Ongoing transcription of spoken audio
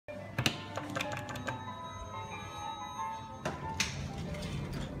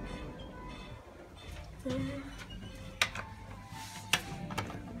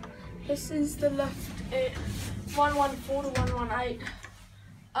This is the lift at 114 to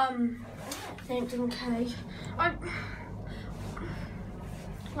 118, Lambton Quay. I'm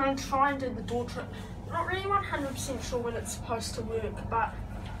trying to do the door trip. Not really 100% sure when it's supposed to work, but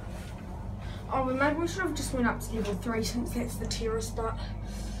well, maybe we should have just went up to level 3 since that's the terrace, but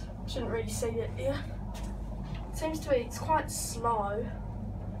shouldn't really see that there. It seems to be, it's quite slow.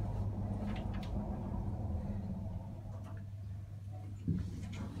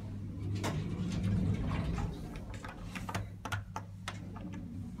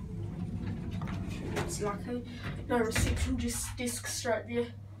 It's lucky. No reception, just desk straight there.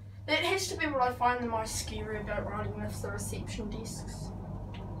 That has to be what I find the most scary about riding lifts, the reception desks.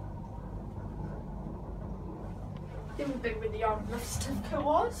 That would be where the old lift certificate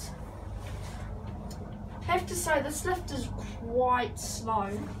was. I have to say, this lift is quite slow.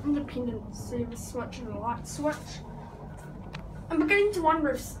 Independent service switch and a light switch. I'm beginning to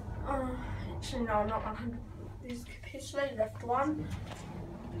wonder if... actually no, not 100. There's capacity, lift 1.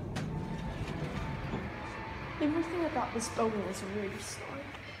 Everything about this building is really slow.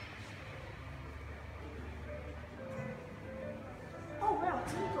 Oh wow,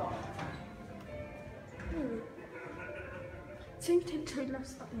 it's got. It seems to have 2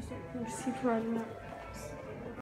 lifts, but there's separating up.